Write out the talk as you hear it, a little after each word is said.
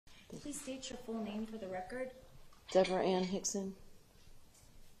Please state your full name for the record. Deborah Ann Hixon.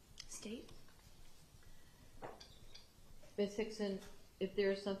 State. Ms. Hixon, if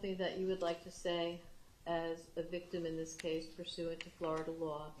there is something that you would like to say as a victim in this case pursuant to Florida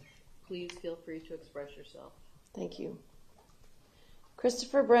law, please feel free to express yourself. Thank you.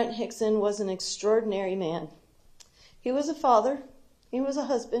 Christopher Brent Hixon was an extraordinary man. He was a father. He was a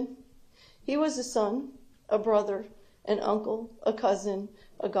husband. He was a son, a brother, an uncle, a cousin,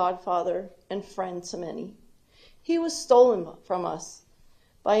 a godfather, and friend to many. He was stolen from us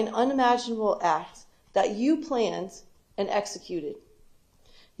by an unimaginable act that you planned and executed.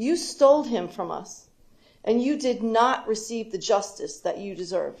 You stole him from us, and you did not receive the justice that you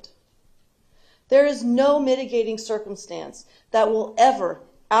deserved. There is no mitigating circumstance that will ever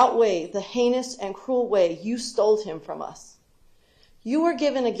outweigh the heinous and cruel way you stole him from us. You were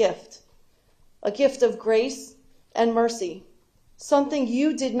given a gift of grace and mercy, something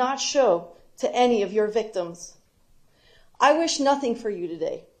you did not show to any of your victims. I wish nothing for you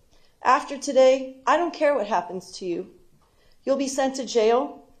today. After today, I don't care what happens to you. You'll be sent to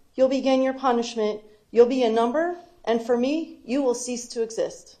jail, you'll begin your punishment, you'll be a number, and for me, you will cease to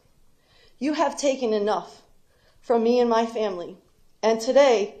exist. You have taken enough from me and my family, and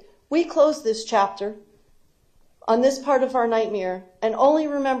today, we close this chapter on this part of our nightmare and only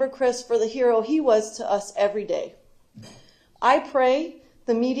remember Chris for the hero he was to us every day. I pray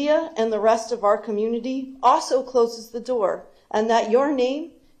the media and the rest of our community also closes the door and that your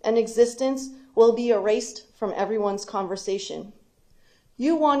name and existence will be erased from everyone's conversation.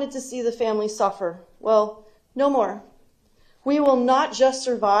 You wanted to see the family suffer. Well, no more. We will not just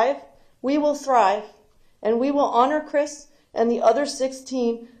survive, we will thrive, and we will honor Chris and the other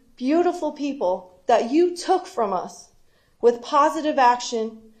 16 beautiful people that you took from us with positive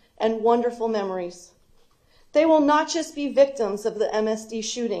action and wonderful memories. They will not just be victims of the MSD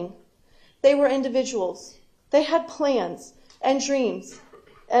shooting. They were individuals. They had plans and dreams,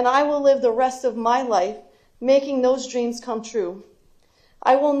 and I will live the rest of my life making those dreams come true.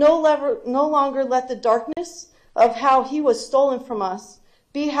 I will no longer let the darkness of how he was stolen from us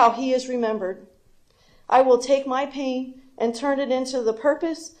be how he is remembered. I will take my pain and turn it into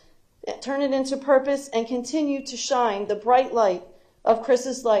purpose and continue to shine the bright light of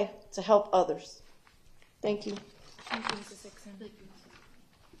Chris's life to help others. Thank you. Thank you, Mrs. Hixon. Thank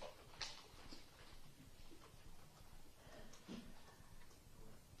you.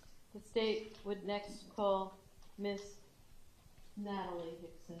 The state would next call Miss Natalie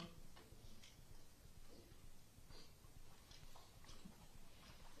Hixon.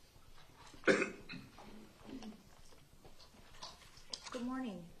 Good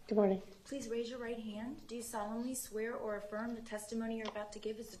morning. Good morning. Please raise your right hand. Do you solemnly swear or affirm the testimony you're about to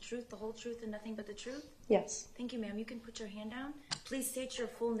give is the truth, the whole truth, and nothing but the truth? Yes. Thank you, ma'am. You can put your hand down. Please state your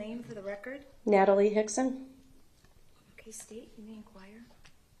full name for the record. Natalie Hixon. Okay, state. You may inquire.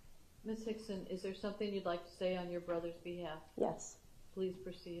 Ms. Hixon, is there something you'd like to say on your brother's behalf? Yes. Please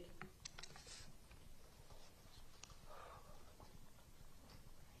proceed.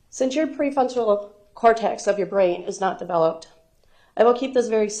 Since your prefrontal cortex of your brain is not developed, I will keep this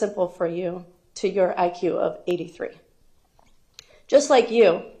very simple for you to your IQ of 83. Just like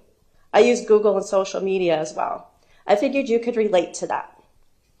you, I use Google and social media as well. I figured you could relate to that.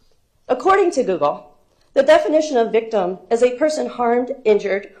 According to Google, the definition of victim is a person harmed,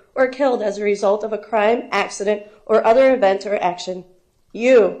 injured, or killed as a result of a crime, accident, or other event or action.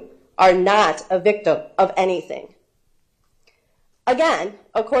 You are not a victim of anything. Again,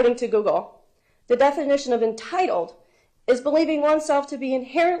 according to Google, the definition of entitled is believing oneself to be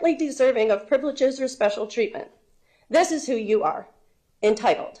inherently deserving of privileges or special treatment. This is who you are,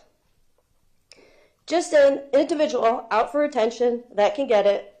 entitled. Just an individual out for attention that can get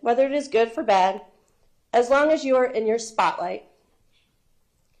it, whether it is good or bad, as long as you are in your spotlight.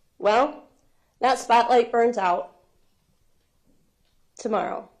 Well, that spotlight burns out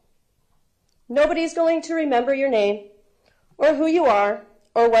tomorrow. Nobody's going to remember your name or who you are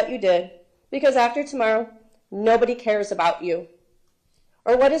or what you did, because after tomorrow, nobody cares about you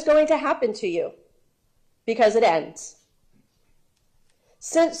or what is going to happen to you, because it ends.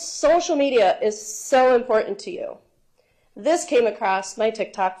 Since social media is so important to you, this came across my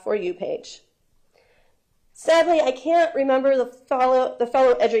TikTok For You page. Sadly, I can't remember the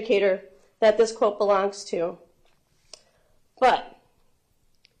fellow educator that this quote belongs to, but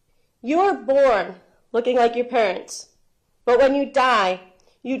you are born looking like your parents, but when you die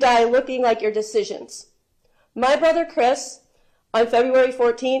looking like your decisions. My brother Chris, on February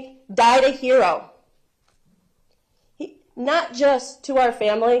 14th, died a hero. Not just to our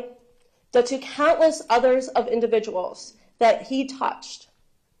family, but to countless others of individuals that he touched.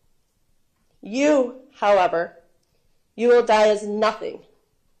 You, however, you will die as nothing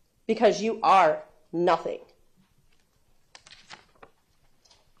because you are nothing.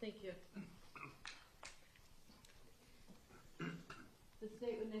 Thank you. The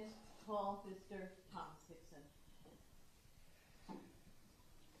state would next call Mr. Thomas Hixon.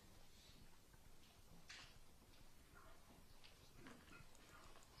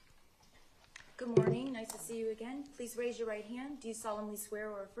 Good morning. Nice to see you again. Please raise your right hand. Do you solemnly swear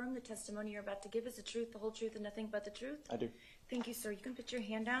or affirm the testimony you're about to give is the truth, the whole truth, and nothing but the truth? I do. Thank you, sir. You can put your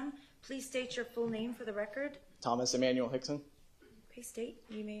hand down. Please state your full name for the record. Thomas Emmanuel Hixon. Okay, state.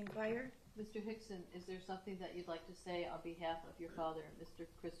 You may inquire. Mr. Hixon, is there something that you'd like to say on behalf of your father, Mr.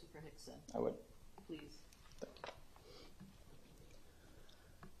 Christopher Hixon? I would. Please.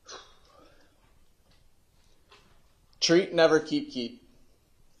 Treat, never, keep.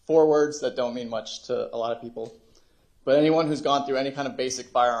 4 words that don't mean much to a lot of people. But anyone who's gone through any kind of basic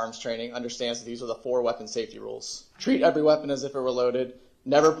firearms training understands that these are the 4 weapon safety rules. Treat every weapon as if it were loaded.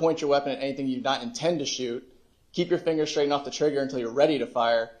 Never point your weapon at anything you do not intend to shoot. Keep your finger straight off the trigger until you're ready to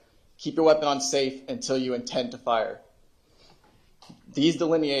fire. Keep your weapon on safe until you intend to fire. These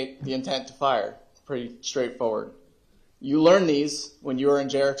delineate the intent to fire. Pretty straightforward. You learned these when you were in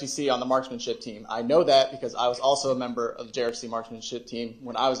JRTC on the marksmanship team. I know that because I was also a member of the JRTC marksmanship team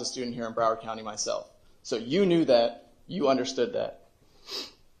when I was a student here in Broward County myself. So you knew that. You understood that.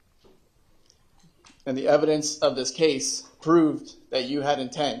 And the evidence of this case proved that you had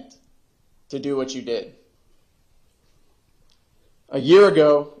intent to do what you did. A year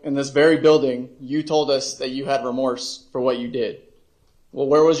ago, in this very building, you told us that you had remorse for what you did. Well,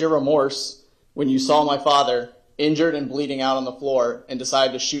 where was your remorse when you saw my father injured and bleeding out on the floor and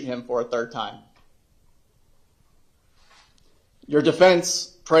decided to shoot him for a 3rd time? Your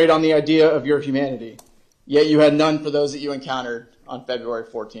defense preyed on the idea of your humanity, yet you had none for those that you encountered on February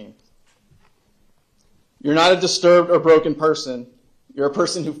 14th. You're not a disturbed or broken person. You're a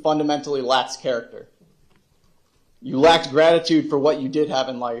person who fundamentally lacks character. You lacked gratitude for what you did have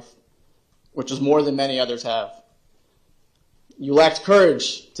in life, which is more than many others have. You lacked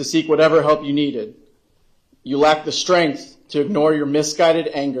courage to seek whatever help you needed. You lacked the strength to ignore your misguided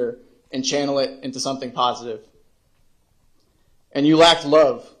anger and channel it into something positive. And you lacked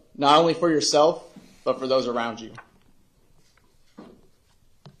love, not only for yourself, but for those around you.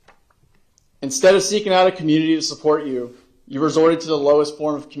 Instead of seeking out a community to support you, you resorted to the lowest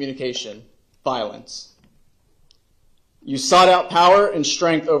form of communication, violence. You sought out power and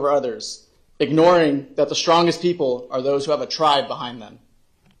strength over others, ignoring that the strongest people are those who have a tribe behind them.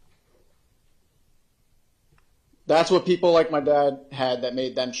 That's what people like my dad had that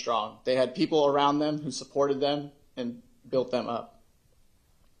made them strong. They had people around them who supported them and built them up.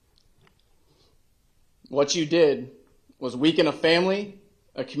 What you did was weaken a family,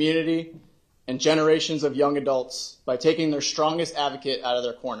 a community, and generations of young adults by taking their strongest advocate out of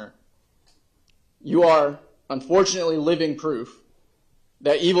their corner. You are, unfortunately, living proof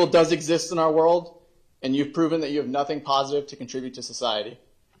that evil does exist in our world, and you've proven that you have nothing positive to contribute to society.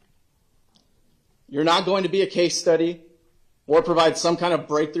 You're not going to be a case study or provide some kind of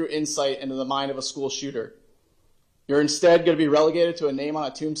breakthrough insight into the mind of a school shooter. You're instead going to be relegated to a name on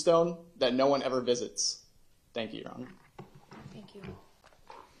a tombstone that no one ever visits. Thank you, Your Honor.